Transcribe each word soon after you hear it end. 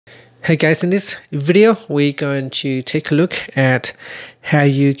Hey guys, in this video we're going to take a look at how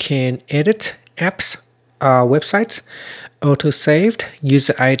you can edit apps or websites, auto-saved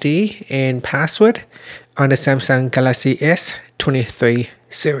user ID and password on the Samsung Galaxy S23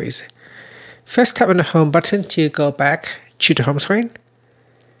 series. First, tap on the home button to go back to the home screen,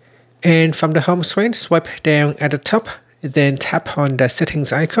 and from the home screen swipe down at the top, then tap on the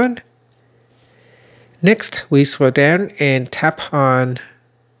settings icon. Next, we scroll down and tap on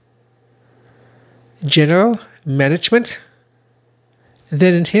General Management.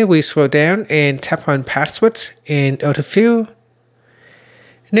 Then in here we scroll down and tap on Passwords and Autofill.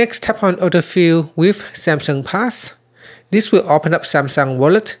 Next, tap on Autofill with Samsung Pass. This will open up Samsung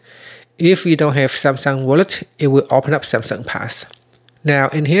Wallet. If you don't have Samsung Wallet, it will open up Samsung Pass. Now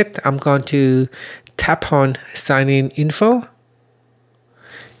in here, I'm going to tap on Sign In Info.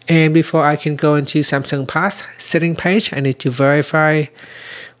 And before I can go into Samsung Pass setting page, I need to verify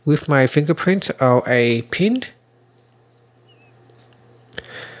with my fingerprint or a PIN.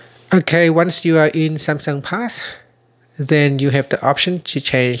 Okay, once you are in Samsung Pass, then you have the option to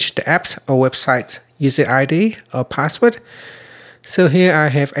change the apps or websites user ID or password. So here I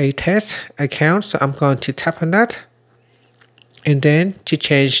have a test account, so I'm going to tap on that. And then to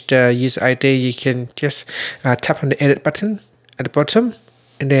change the user ID, you can just tap on the edit button at the bottom.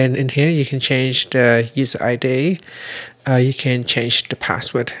 And then in here, you can change the user ID. You can change the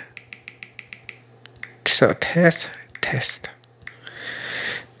password. So test.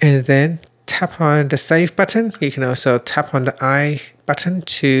 And then tap on the save button. You can also tap on the I button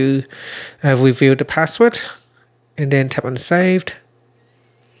to reveal the password. And then tap on saved.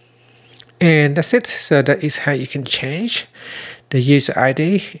 And that's it. So that is how you can change the user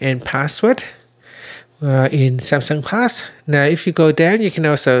ID and password in Samsung Pass. Now if you go down, you can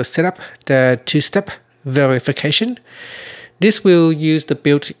also set up the two-step verification. This will use the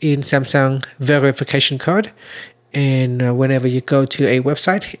built-in Samsung verification code, and whenever you go to a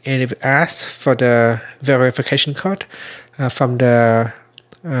website and if it asks for the verification code from the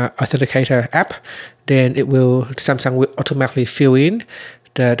authenticator app, then Samsung will automatically fill in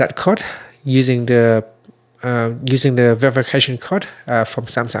that code using the verification code from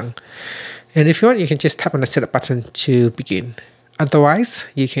Samsung. And if you want, you can just tap on the setup button to begin. Otherwise,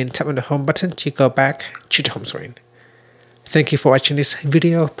 you can tap on the home button to go back to the home screen. Thank you for watching this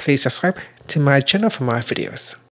video. Please subscribe to my channel for more videos.